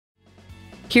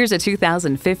Here's a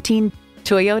 2015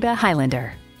 Toyota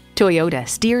Highlander. Toyota,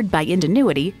 steered by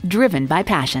ingenuity, driven by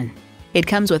passion. It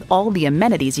comes with all the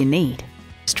amenities you need: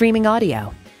 streaming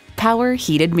audio, power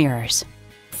heated mirrors,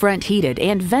 front heated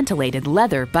and ventilated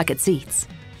leather bucket seats,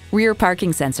 rear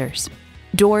parking sensors,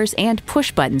 doors and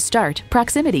push-button start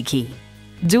proximity key,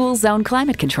 dual zone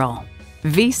climate control,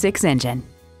 V6 engine,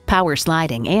 power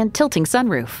sliding and tilting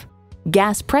sunroof,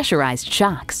 gas pressurized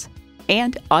shocks,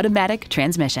 and automatic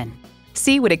transmission.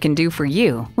 See what it can do for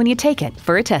you when you take it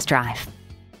for a test drive.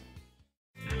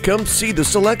 Come see the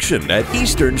selection at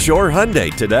Eastern Shore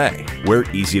Hyundai today. We're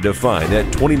easy to find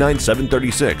at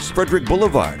 29736 Frederick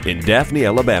Boulevard in Daphne,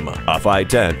 Alabama, off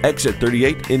I-10, exit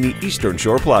 38 in the Eastern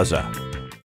Shore Plaza.